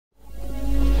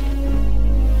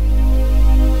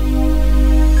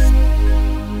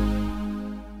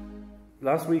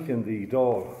Last week in the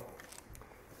Dáil,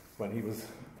 when he was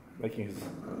making his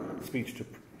speech to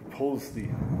propose the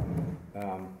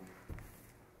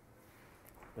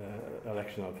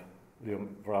election of Liam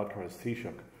Varadkar as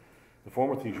Taoiseach, the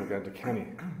former Taoiseach, Enda Kenny,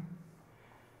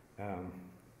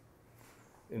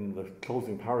 in the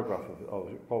closing paragraph of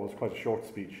what was quite a short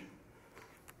speech,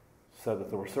 said that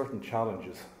there were certain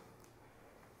challenges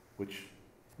which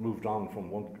moved on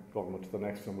from one government to the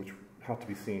next and which had to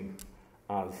be seen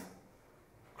as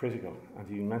critical. And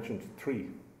he mentioned three: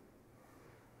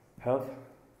 health,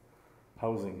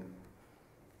 housing,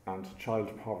 and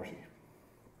child poverty.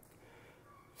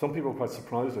 Some people were quite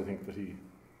surprised, I think,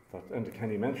 that Enda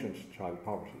Kenny mentioned child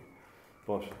poverty,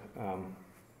 but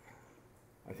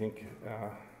I think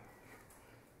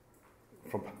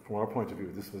from our point of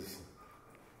view, this was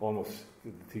almost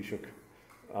the Taoiseach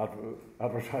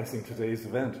advertising today's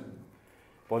event.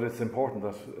 But it's important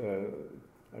that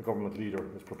a government leader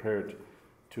is prepared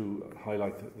to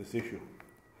highlight this issue.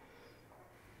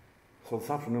 So this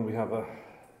afternoon we have a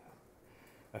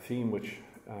theme which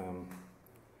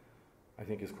I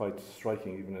think is quite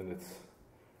striking even in its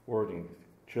wording: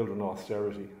 Children of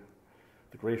Austerity,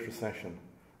 the Great Recession,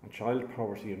 and child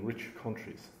poverty in rich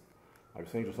countries. I was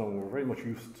saying to someone, we're very much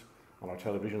used on our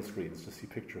television screens to see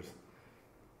pictures,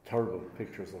 terrible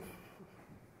pictures of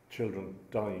children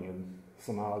dying in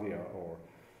Somalia or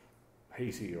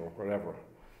Haiti or wherever.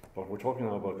 But we're talking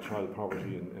now about child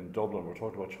poverty in Dublin, we're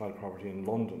talking about child poverty in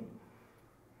London.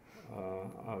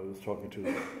 I was talking to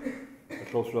a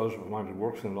close relative of mine who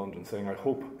works in London, saying, I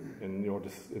hope in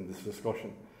this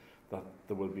discussion that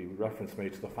there will be reference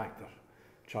made to the fact that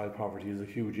child poverty is a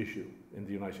huge issue in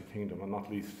the United Kingdom, and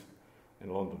not least in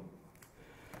London.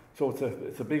 So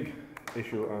it's a big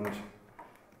issue, and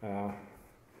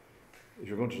if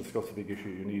you're going to discuss a big issue,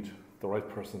 you need the right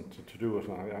person to do it.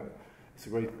 And it's a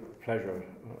great pleasure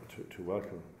to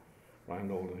welcome Ryan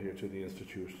Nolan here to the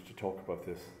Institute to talk about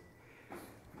this.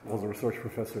 I was a research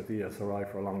professor at the ESRI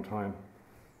for a long time,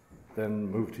 then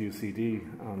moved to UCD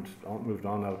and moved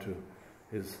on now to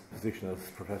his position as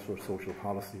Professor of Social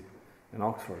Policy in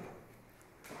Oxford.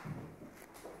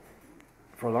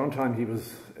 For a long time he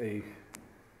was a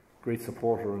great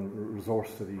supporter and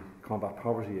resource to the Combat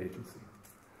Poverty Agency.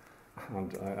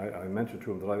 And I mentioned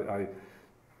to him that I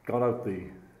got out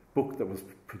the book that was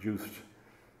produced,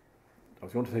 I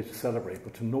was going to say to celebrate,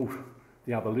 but to note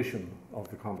the abolition of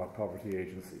the Combat Poverty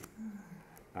Agency.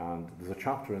 And there's a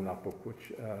chapter in that book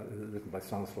which is written by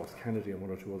Stanislaus Kennedy and one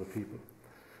or two other people.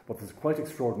 But there's a quite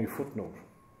extraordinary footnote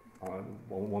on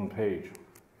one page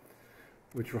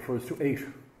which refers to 8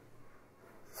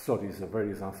 studies of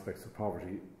various aspects of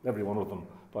poverty, every one of them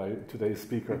by today's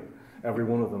speaker, every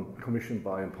one of them commissioned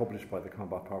by and published by the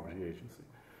Combat Poverty Agency.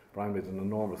 Brian made an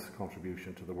enormous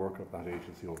contribution to the work of that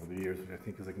agency over the years, which I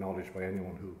think is acknowledged by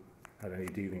anyone who had any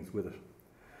dealings with it.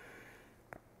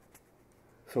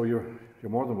 So you're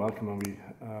more than welcome, and we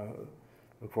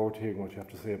look forward to hearing what you have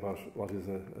to say about what is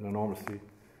an enormously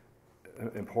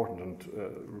important and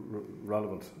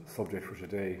relevant subject for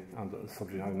today, and a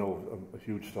subject I know a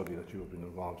huge study that you have been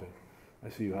involved in. I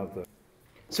see you have the...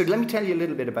 So let me tell you a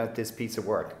little bit about this piece of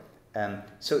work.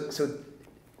 So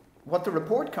what the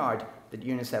report card that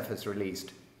UNICEF has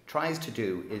released tries to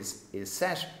do is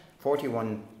set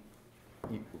 41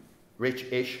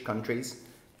 rich-ish countries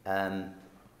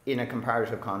in a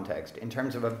comparative context in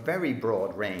terms of a very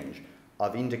broad range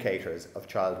of indicators of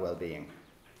child well-being.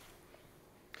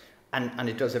 And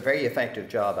it does a very effective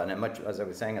job, and as I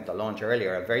was saying at the launch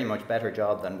earlier, a very much better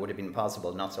job than would have been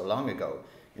possible not so long ago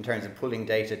in terms of pulling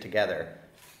data together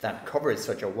that covers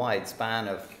such a wide span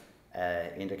of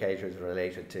indicators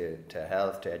related to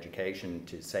health, to education,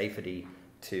 to safety,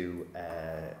 to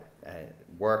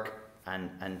work,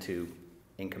 and to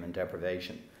income and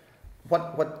deprivation.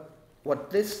 What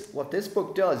this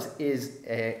book does is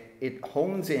it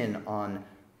hones in on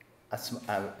a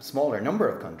smaller number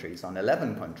of countries, on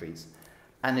 11 countries,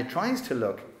 and it tries to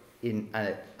look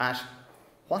at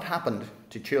what happened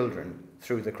to children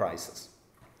through the crisis.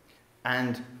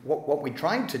 And what we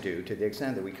tried to do, to the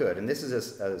extent that we could, and this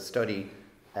is a study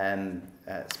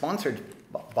sponsored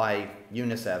by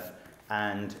UNICEF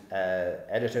and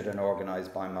edited and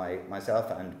organised by myself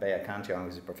and Bea Cantillon,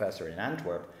 who's a professor in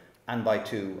Antwerp, and by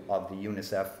 2 of the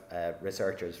UNICEF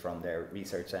researchers from their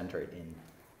research centre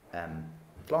in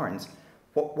Florence.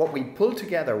 What we pulled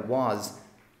together was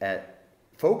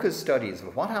focused studies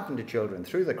of what happened to children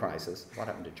through the crisis, what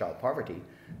happened to child poverty,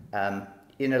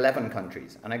 in 11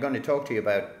 countries. And I'm going to talk to you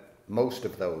about most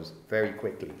of those very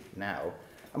quickly now.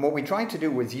 And what we tried to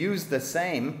do was use the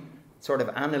same sort of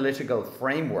analytical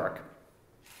framework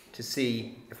to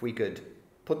see if we could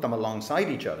put them alongside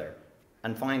each other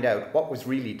and find out what was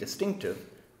really distinctive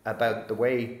about the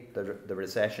way the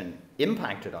recession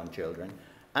impacted on children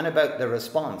and about the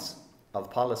response of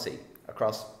policy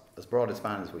across as broad a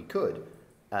span as we could,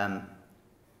 and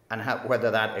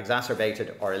whether that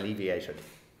exacerbated or alleviated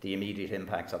the immediate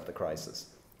impacts of the crisis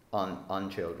on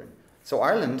children. So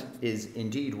Ireland is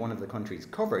indeed one of the countries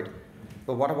covered,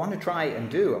 but what I want to try and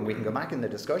do, and we can go back in the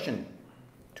discussion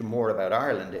to more about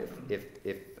Ireland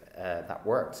if that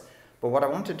works, but what I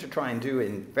wanted to try and do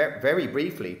in very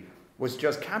briefly was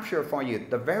just capture for you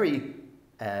the very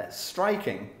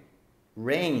striking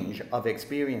range of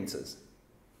experiences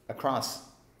across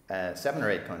 7 or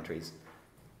 8 countries.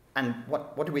 And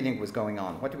what do we think was going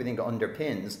on? What do we think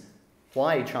underpins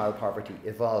why child poverty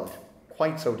evolved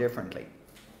quite so differently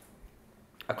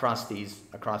across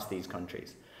these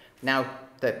countries? Now,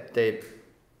 the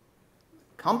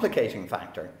complicating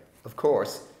factor, of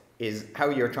course, is how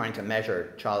you're trying to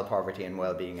measure child poverty and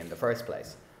well-being in the first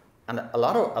place. And a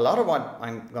lot of what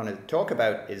I'm going to talk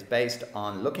about is based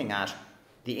on looking at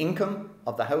the income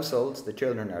of the households the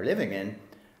children are living in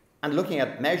and looking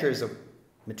at measures of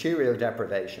material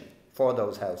deprivation for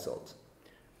those households.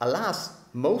 Alas,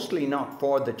 mostly not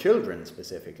for the children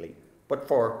specifically, but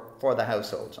for the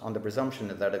households, on the presumption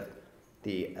that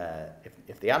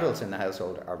if the adults in the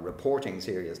household are reporting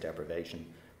serious deprivation,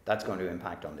 that's going to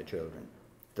impact on the children.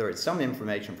 There is some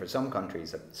information for some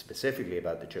countries specifically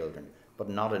about the children, but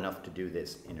not enough to do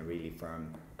this in a really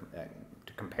firm,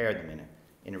 to compare them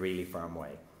in a really firm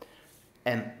way.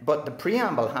 But the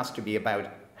preamble has to be about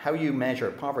how you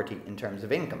measure poverty in terms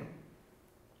of income,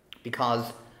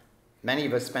 because many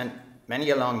of us spent many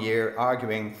a long year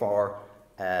arguing for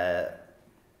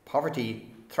poverty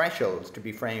thresholds to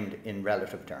be framed in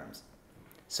relative terms,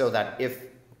 so that if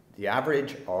the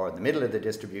average or the middle of the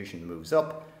distribution moves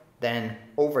up, then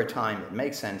over time it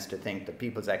makes sense to think that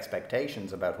people's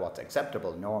expectations about what's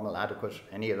acceptable, normal, adequate,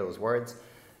 any of those words,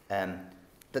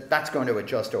 that's going to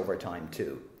adjust over time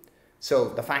too. So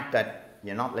the fact that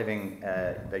you're not living,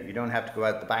 that you don't have to go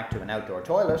out the back to an outdoor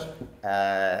toilet,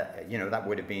 that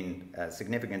would have been a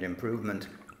significant improvement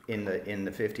in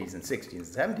the 50s and 60s and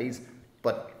 70s,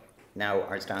 but now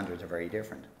our standards are very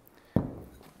different.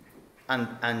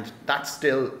 And that's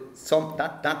still,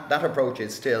 that approach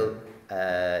is still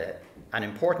an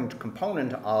important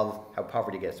component of how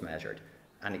poverty gets measured,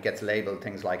 and it gets labelled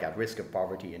things like at risk of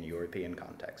poverty in a European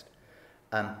context.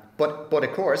 But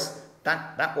of course,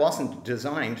 that wasn't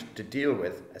designed to deal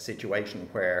with a situation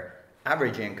where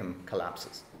average income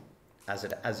collapses, as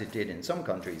it did in some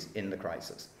countries in the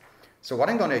crisis. So what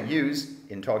I'm going to use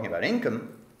in talking about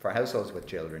income for households with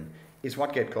children is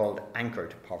what get called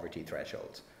anchored poverty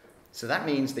thresholds. So that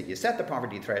means that you set the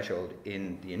poverty threshold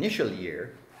in the initial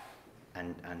year,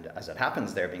 and as it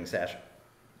happens, they're being set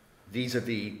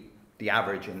vis-a-vis the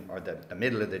average or the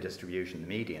middle of the distribution, the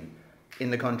median, in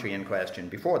the country in question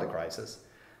before the crisis.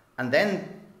 And then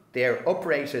they're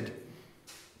uprated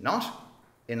not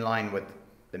in line with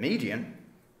the median,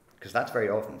 because that's very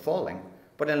often falling,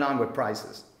 but in line with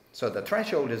prices. So the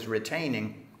threshold is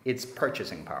retaining its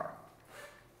purchasing power.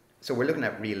 So we're looking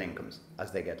at real incomes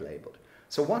as they get labelled.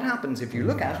 So what happens if you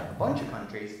look at a bunch of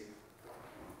countries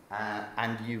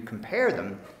and you compare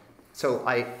them? So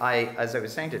as I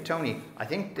was saying to Tony, I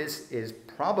think this is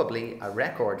probably a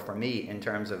record for me in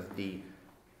terms of the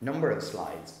number of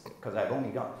slides, because I've only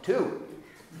got 2.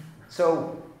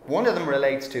 So one of them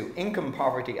relates to income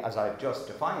poverty as I've just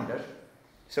defined it.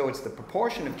 So it's the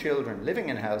proportion of children living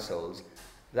in households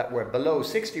that were below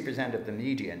 60% of the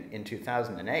median in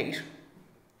 2008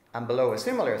 and below a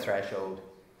similar threshold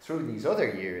through these other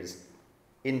years,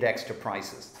 indexed to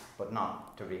prices, but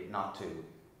not to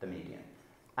the median.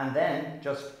 And then,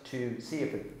 just to see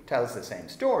if it tells the same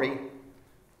story,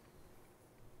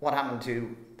 what happened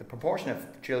to the proportion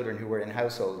of children who were in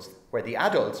households where the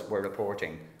adults were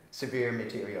reporting severe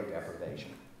material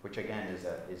deprivation, which again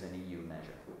is an EU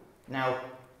measure. Now,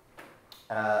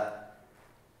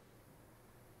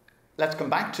 let's come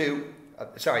back to,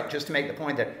 just to make the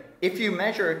point that if you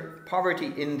measure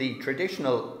poverty in the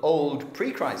traditional old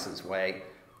pre-crisis way,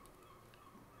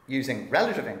 using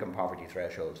relative income poverty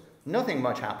thresholds, nothing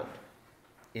much happened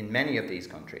in many of these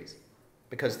countries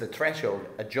because the threshold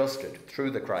adjusted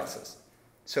through the crisis.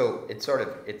 So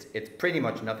it's pretty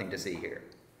much nothing to see here.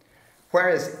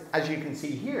 Whereas, as you can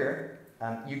see here,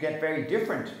 you get very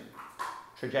different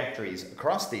trajectories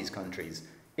across these countries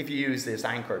if you use this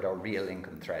anchored or real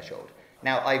income threshold.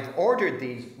 Now, I've ordered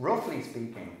these, roughly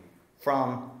speaking,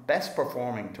 from best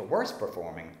performing to worst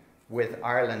performing, with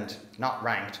Ireland not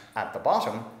ranked at the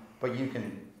bottom, but you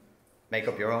can make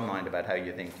up your own mind about how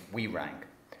you think we rank.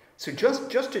 So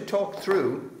just to talk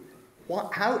through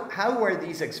how were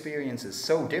these experiences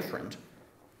so different,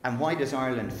 and why does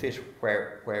Ireland fit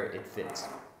where it fits?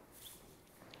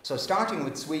 So starting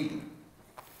with Sweden,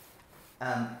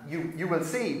 you will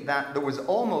see that there was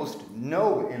almost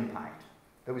no impact,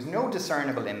 there was no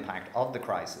discernible impact of the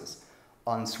crisis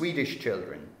on Swedish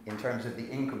children in terms of the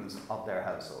incomes of their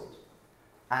household.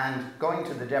 And going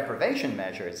to the deprivation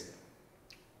measures,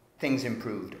 things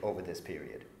improved over this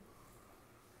period.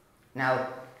 Now,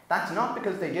 that's not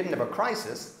because they didn't have a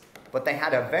crisis, but they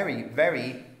had a very,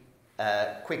 very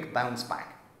quick bounce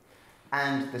back.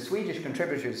 And the Swedish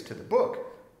contributors to the book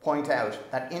point out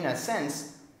that, in a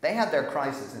sense, they had their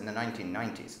crisis in the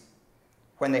 1990s,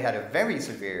 when they had a very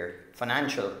severe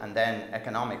financial and then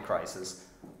economic crisis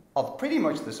of pretty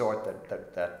much the sort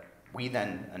that we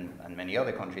then and many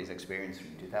other countries experienced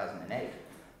in 2008.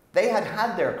 They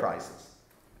had their crisis.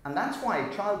 And that's why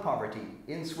child poverty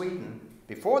in Sweden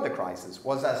before the crisis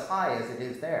was as high as it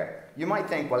is there. You might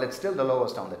think, well, it's still the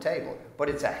lowest on the table, but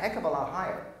it's a heck of a lot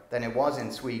higher than it was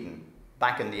in Sweden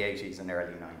back in the 80s and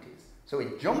early 90s. So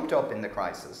it jumped up in the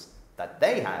crisis that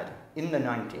they had in the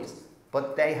 90s,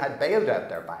 but they had bailed out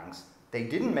their banks. They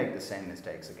didn't make the same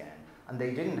mistakes again, and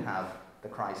they didn't have the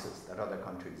crisis that other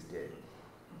countries did.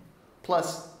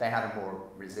 Plus, they had a more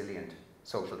resilient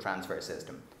social transfer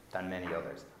system than many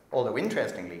others. Although,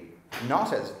 interestingly,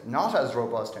 not as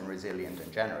robust and resilient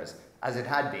and generous as it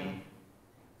had been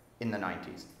in the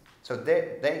 90s. So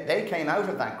they came out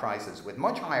of that crisis with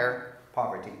much higher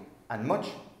poverty and much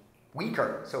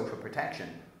weaker social protection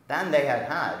than they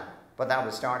had, but that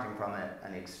was starting from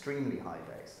an extremely high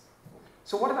base.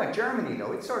 So what about Germany,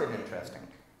 though? It's sort of interesting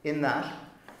in that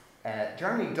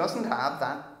Germany doesn't have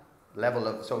that level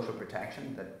of social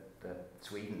protection that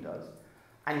Sweden does,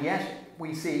 and yet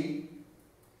we see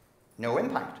no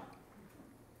impact.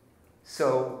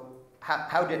 So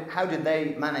how did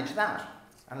they manage that?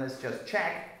 And let's just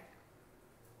check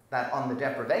that on the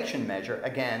deprivation measure,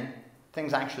 again,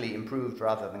 things actually improved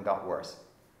rather than got worse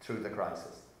through the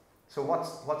crisis. So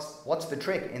what's the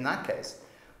trick in that case?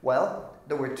 Well,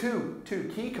 there were two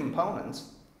key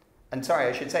components. And sorry,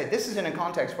 I should say, this is in a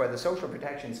context where the social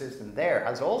protection system there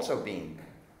has also been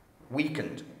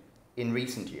weakened in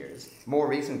recent years, more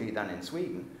recently than in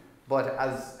Sweden. But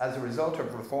as a result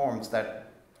of reforms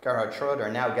that Gerhard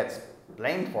Schröder now gets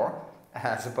blamed for,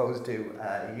 as opposed to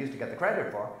he used to get the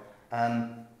credit for,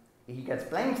 he gets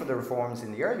blamed for the reforms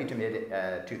in the early to mid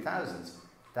 2000s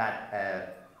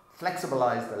that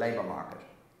flexibilized the labour market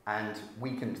and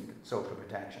weakened social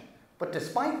protection. But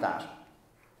despite that,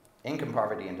 income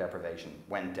poverty and deprivation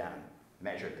went down,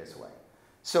 measured this way.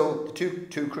 So the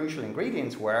two crucial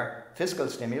ingredients were fiscal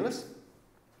stimulus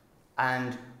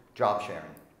and job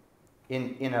sharing.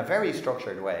 In a very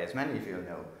structured way, as many of you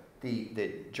know,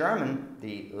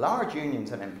 the large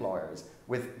unions and employers,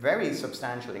 with very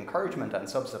substantial encouragement and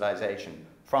subsidization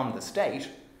from the state,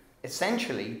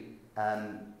 essentially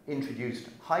introduced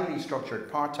highly structured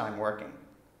part-time working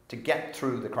to get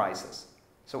through the crisis.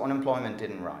 So unemployment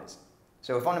didn't rise.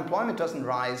 So if unemployment doesn't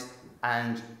rise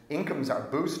and incomes are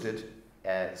boosted,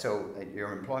 so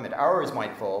your employment hours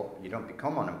might fall, you don't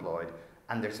become unemployed,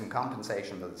 and there's some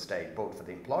compensation for the state, both for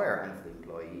the employer and for the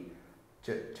employee,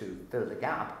 to fill the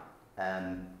gap.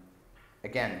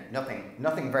 Again,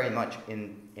 nothing very much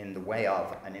in the way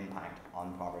of an impact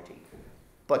on poverty.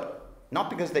 But not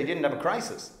because they didn't have a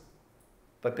crisis,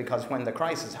 but because when the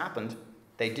crisis happened,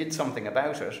 they did something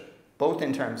about it, both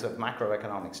in terms of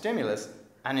macroeconomic stimulus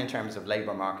and in terms of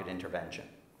labour market intervention.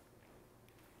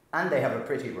 And they have a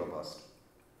pretty robust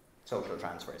social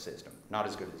transfer system. Not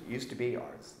as good as it used to be, or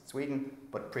as Sweden,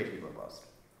 but pretty robust.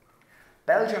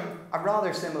 Belgium, a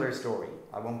rather similar story.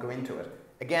 I won't go into it.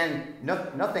 Again,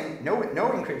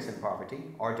 no increase in poverty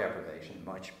or deprivation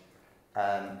much,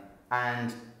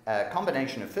 and a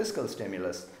combination of fiscal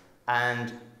stimulus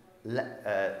and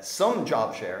some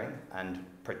job sharing and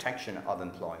protection of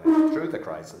employment through the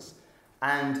crisis,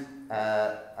 and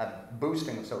a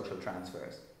boosting of social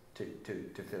transfers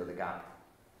to fill the gap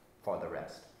for the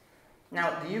rest.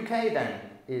 Now, the UK then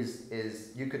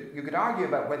is you could argue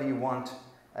about whether you want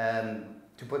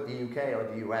to put the UK or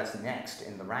the US next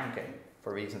in the ranking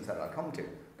for reasons that I'll come to.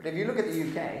 But if you look at the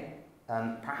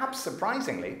UK, perhaps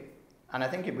surprisingly, and I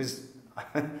think it was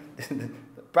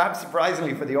perhaps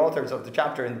surprisingly for the authors of the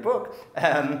chapter in the book,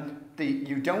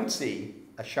 you don't see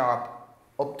a sharp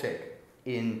uptick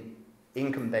in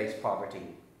income-based poverty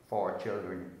for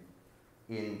children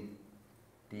in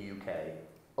the UK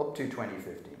up to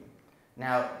 2015.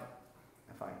 Now,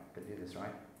 if I could do this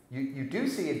right, you do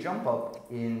see a jump up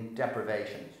in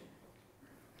deprivation.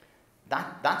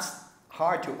 That's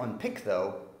hard to unpick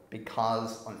though,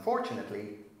 because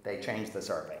unfortunately they changed the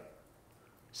survey.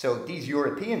 So these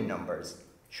European numbers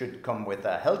should come with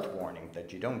a health warning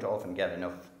that you don't often get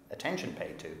enough attention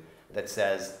paid to, that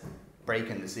says, break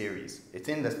in the series. It's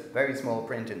in the very small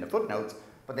print in the footnotes,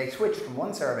 but they switched from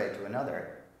one survey to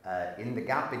another in the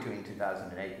gap between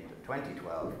 2008 and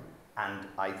 2012, and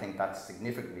I think that's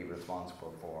significantly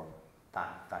responsible for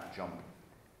that jump.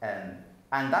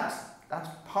 And that's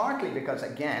partly because,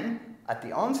 again, at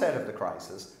the onset of the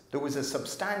crisis, there was a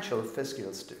substantial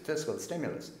fiscal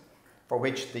stimulus, for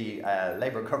which the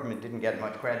Labour government didn't get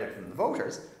much credit from the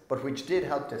voters, but which did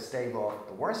help to stave off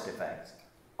the worst effects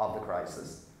of the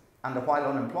crisis. And while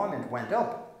unemployment went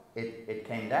up, it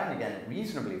came down again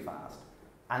reasonably fast,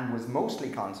 and was mostly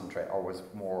concentrated, or was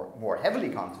more heavily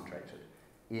concentrated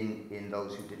in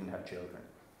those who didn't have children.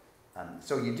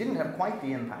 So you didn't have quite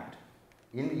the impact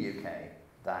in the UK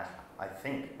that I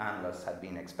think analysts had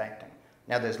been expecting.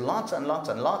 Now there's lots and lots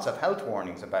and lots of health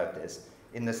warnings about this,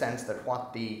 in the sense that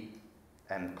what the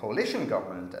coalition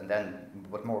government, and then,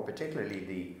 but more particularly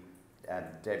the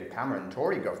David Cameron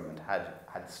Tory government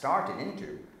had started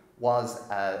into, was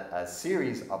a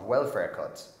series of welfare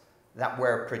cuts that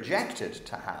were projected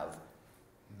to have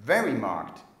very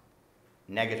marked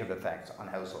negative effects on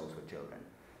households with children.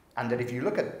 And that if you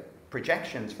look at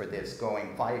projections for this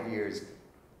going 5 years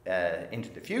into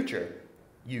the future,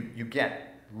 you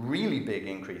get really big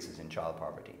increases in child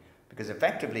poverty, because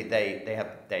effectively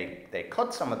they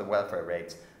cut some of the welfare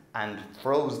rates and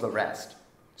froze the rest,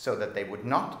 so that they would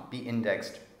not be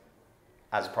indexed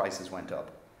as prices went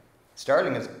up.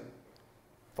 Sterling has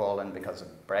fallen because of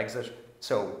Brexit,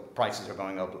 so prices are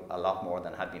going up a lot more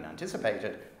than had been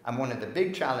anticipated, and one of the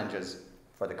big challenges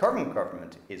for the current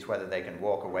government is whether they can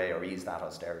walk away or ease that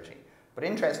austerity. But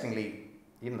interestingly,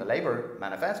 even the Labour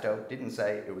manifesto didn't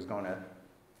say it was going to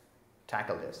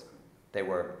tackle this. It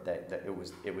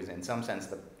was in some sense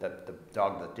the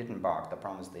dog that didn't bark. The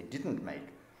promise they didn't make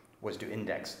was to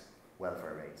index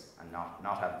welfare rates and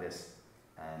not have this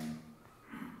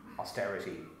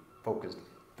austerity focused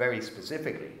very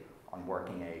specifically on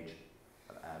working age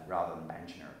rather than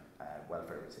pensioner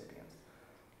welfare recipients.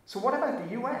 So what about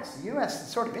the US? The US is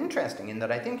sort of interesting in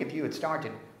that I think if you had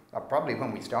started, or probably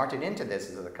when we started into this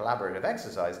as a collaborative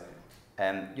exercise,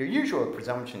 your usual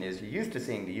presumption is you're used to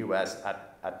seeing the US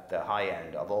at the high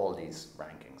end of all these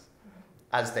rankings,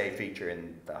 as they feature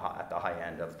at the high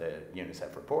end of the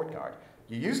UNICEF report card.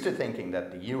 You're used to thinking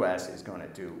that the US is going to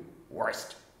do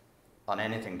worst on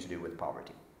anything to do with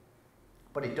poverty.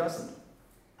 But it doesn't.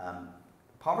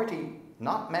 Poverty,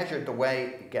 not measured the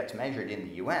way it gets measured in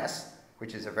the US,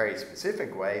 which is a very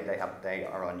specific way. They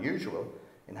are unusual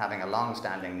in having a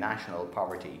long-standing national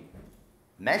poverty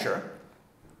measure,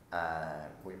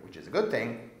 which is a good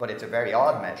thing, but it's a very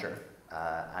odd measure,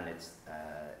 and it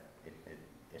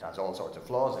has all sorts of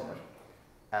flaws in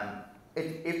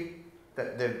it.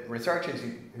 The researchers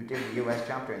who did the US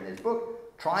chapter in this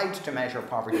book tried to measure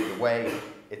poverty the way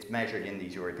it's measured in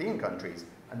these European countries,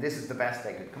 and this is the best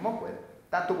they could come up with,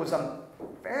 that there was a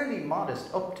fairly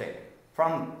modest uptick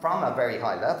from a very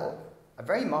high level, a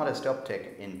very modest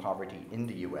uptick in poverty in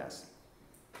the US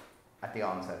at the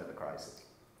onset of the crisis.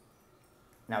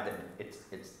 Now,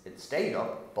 it stayed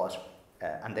up, but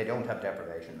and they don't have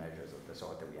deprivation measures of the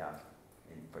sort that we have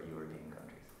for European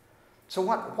countries. So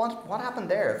what happened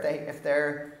there? If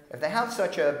they have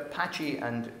such a patchy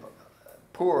and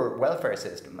poor welfare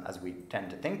system as we tend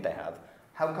to think they have,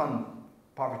 how come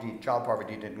child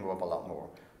poverty didn't go up a lot more?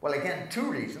 Well, again, two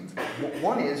reasons.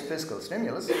 One is fiscal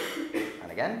stimulus,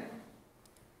 and again,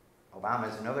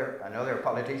 Obama is another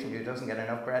politician who doesn't get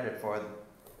enough credit for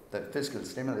the fiscal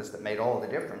stimulus that made all the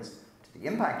difference to the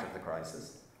impact of the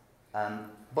crisis.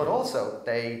 But also,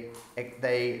 they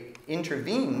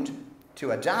intervened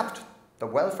to adapt the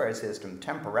welfare system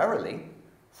temporarily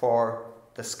for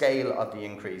the scale of the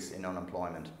increase in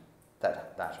unemployment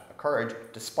that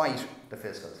occurred despite the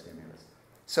fiscal stimulus.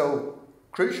 So,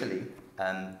 crucially,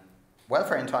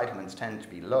 welfare entitlements tend to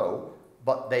be low,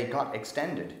 but they got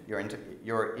extended.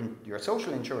 Your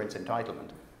social insurance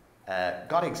entitlement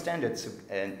got extended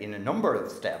in a number of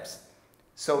steps,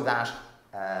 so that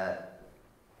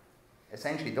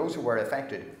essentially those who were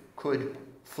affected could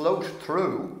float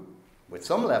through with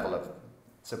some level of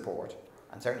support,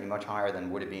 and certainly much higher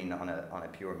than would have been on a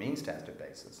pure means-tested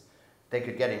basis. They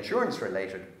could get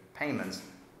insurance-related payments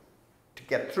to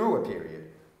get through a period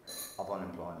of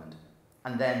unemployment,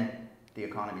 and then the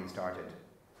economy started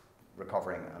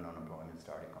recovering and unemployment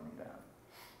started coming down.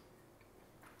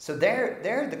 So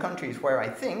they're the countries where I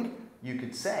think you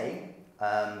could say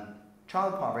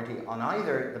child poverty on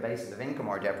either the basis of income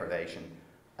or deprivation,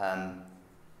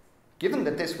 given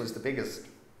that this was the biggest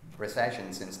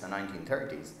recession since the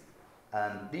 1930s,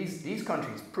 these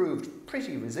countries proved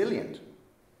pretty resilient.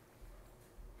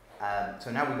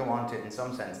 So now we go on to, in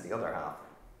some sense, the other half,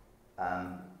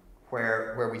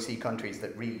 where we see countries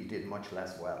that really did much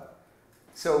less well.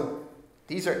 So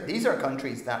these are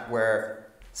countries that were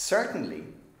certainly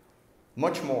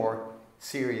much more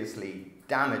seriously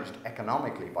damaged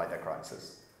economically by the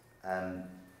crisis,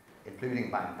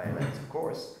 including bank bailouts, of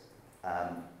course.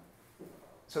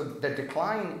 So the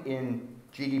decline in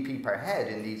GDP per head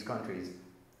in these countries,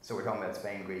 so we're talking about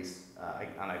Spain, Greece,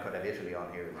 and I could have Italy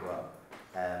on here as well,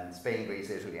 Spain, Greece,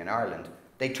 Italy and Ireland,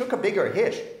 they took a bigger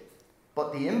hit,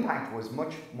 but the impact was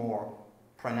much more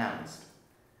pronounced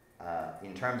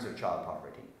in terms of child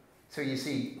poverty. So you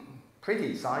see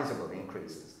pretty sizable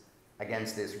increases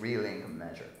against this real income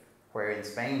measure, where in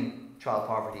Spain, child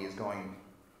poverty is going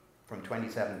from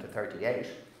 27 to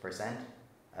 38%,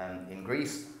 in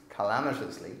Greece,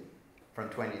 calamitously, from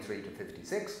 23 to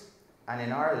 56, and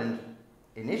in Ireland,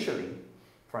 initially,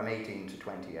 from 18 to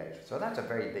 28. So that's a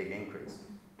very big increase.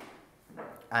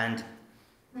 And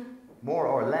more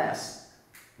or less,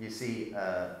 you see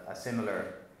a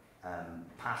similar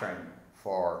pattern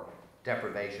for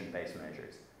deprivation-based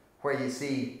measures, where you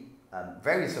see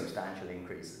very substantial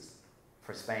increases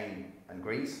for Spain and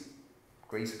Greece.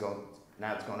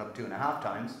 Now it's gone up 2.5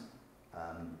 times.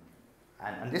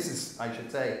 And this is, I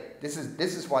should say, this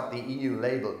is what the EU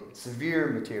labelled severe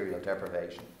material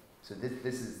deprivation. So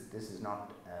this is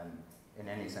not in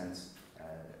any sense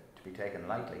to be taken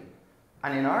lightly.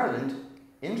 And in Ireland,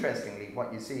 interestingly,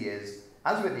 what you see is,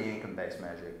 as with the income-based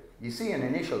measure, you see an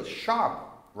initial sharp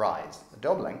rise, a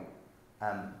doubling,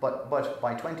 but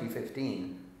by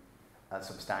 2015, a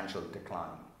substantial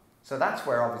decline. So that's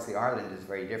where obviously Ireland is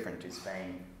very different to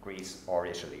Spain, Greece, or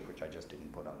Italy, which I just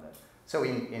didn't put on there. So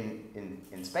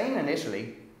in Spain and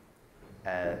Italy,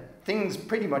 things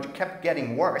pretty much kept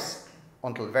getting worse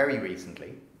until very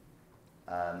recently,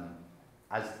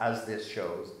 as this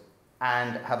shows,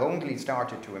 and have only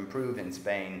started to improve in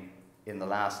Spain in the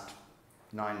last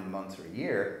 9 months or a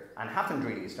year, and haven't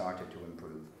really started to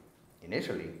improve in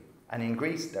Italy. And in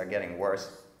Greece, they're getting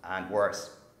worse and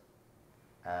worse.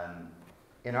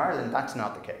 In Ireland, that's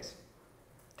not the case.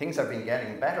 Things have been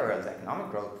getting better as economic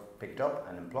growth picked up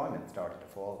and employment started to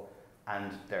fall,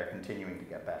 and they're continuing to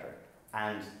get better.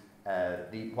 And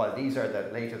while these are the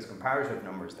latest comparative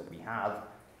numbers that we have,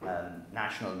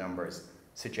 national numbers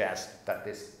suggest that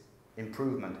this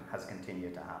improvement has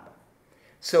continued to happen.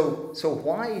 So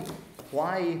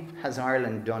why has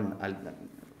Ireland done, I'll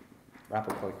wrap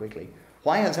up quite quickly,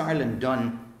 why has Ireland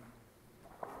done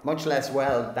much less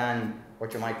well than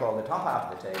what you might call the top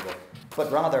half of the table,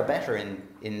 but rather better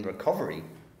in recovery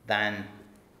than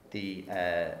the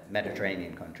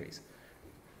Mediterranean countries?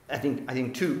 I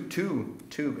think two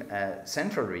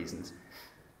central reasons.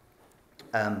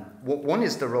 One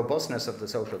is the robustness of the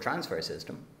social transfer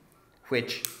system,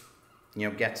 which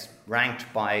gets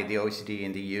ranked by the OECD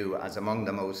and the EU as among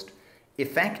the most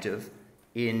effective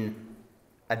in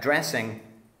addressing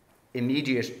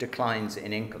immediate declines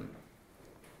in income.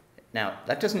 Now,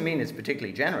 that doesn't mean it's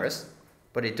particularly generous,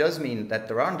 but it does mean that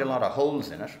there aren't a lot of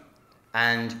holes in it,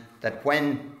 and that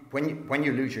when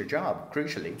you lose your job,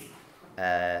 crucially,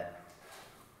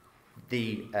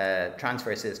 the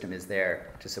transfer system is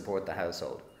there to support the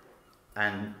household.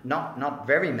 And not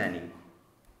very many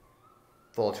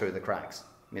fall through the cracks.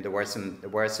 I mean, there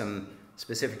were some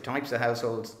specific types of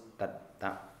households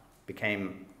that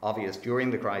became obvious during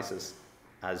the crisis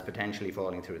as potentially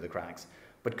falling through the cracks.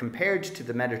 But compared to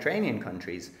the Mediterranean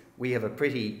countries, we have a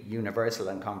pretty universal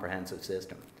and comprehensive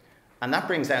system. And that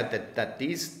brings out that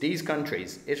these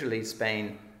countries, Italy,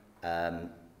 Spain,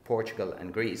 Portugal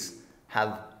and Greece,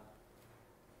 have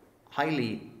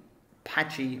highly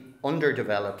patchy,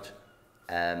 underdeveloped,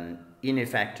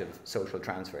 ineffective social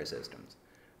transfer systems.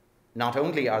 Not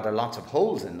only are there lots of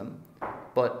holes in them,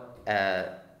 but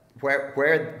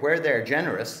where they're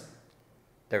generous,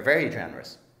 they're very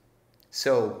generous.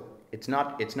 So it's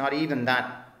not even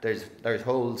that there's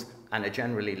holes and a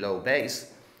generally low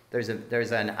base. There's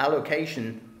an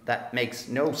allocation that makes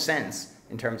no sense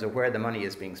in terms of where the money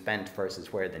is being spent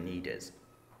versus where the need is.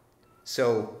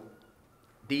 So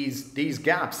these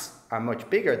gaps are much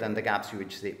bigger than the gaps you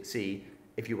would see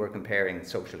if you were comparing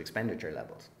social expenditure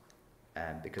levels,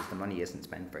 because the money isn't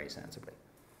spent very sensibly.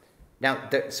 Now,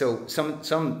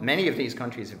 many of these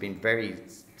countries have been very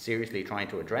seriously trying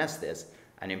to address this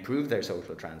and improve their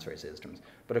social transfer systems.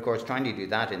 But of course, trying to do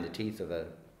that in the teeth of a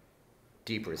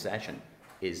deep recession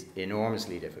is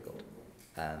enormously difficult.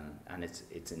 And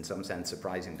it's in some sense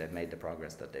surprising they've made the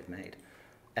progress that they've made.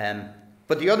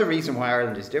 But the other reason why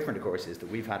Ireland is different, of course, is that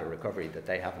we've had a recovery that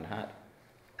they haven't had.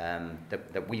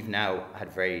 that we've now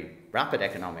had very rapid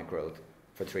economic growth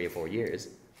for 3 or 4 years,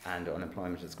 and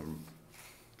unemployment has come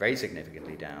very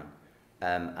significantly down.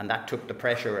 And that took the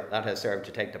pressure, that has served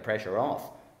to take the pressure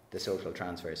off the social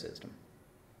transfer system.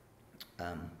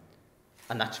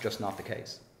 And that's just not the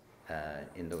case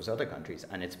in those other countries,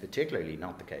 and it's particularly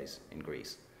not the case in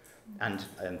Greece. And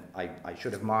I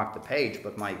should have marked the page,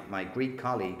 but my Greek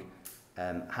colleague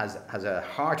has a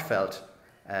heartfelt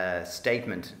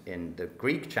statement in the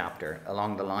Greek chapter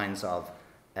along the lines of,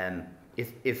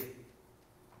 if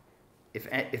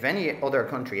any other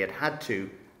country had to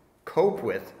cope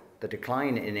with the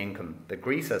decline in income that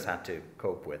Greece has had to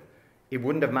cope with, it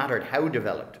wouldn't have mattered how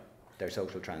developed their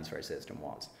social transfer system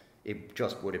was. It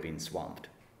just would have been swamped.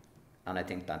 And I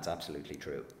think that's absolutely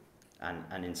true.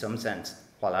 And in some sense,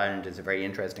 while Ireland is a very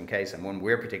interesting case and one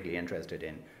we're particularly interested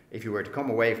in, if you were to come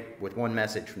away with one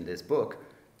message from this book,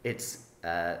 it's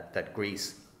that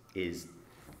Greece is,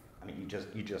 I mean,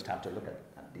 you just have to look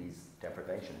at these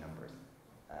deprivation numbers.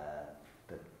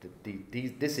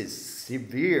 This is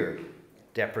severe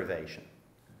deprivation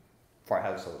for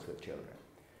households with children.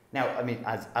 Now, I mean,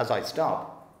 as I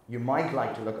stop, you might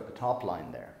like to look at the top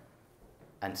line there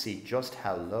and see just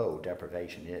how low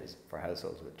deprivation is for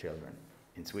households with children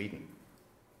in Sweden,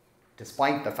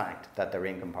 despite the fact that their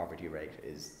income poverty rate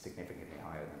is significantly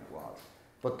higher than it was.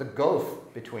 But the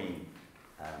gulf between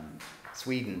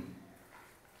Sweden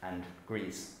and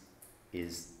Greece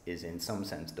is in some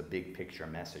sense the big picture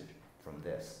message from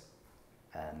this,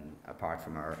 apart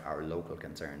from our local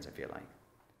concerns, if you like.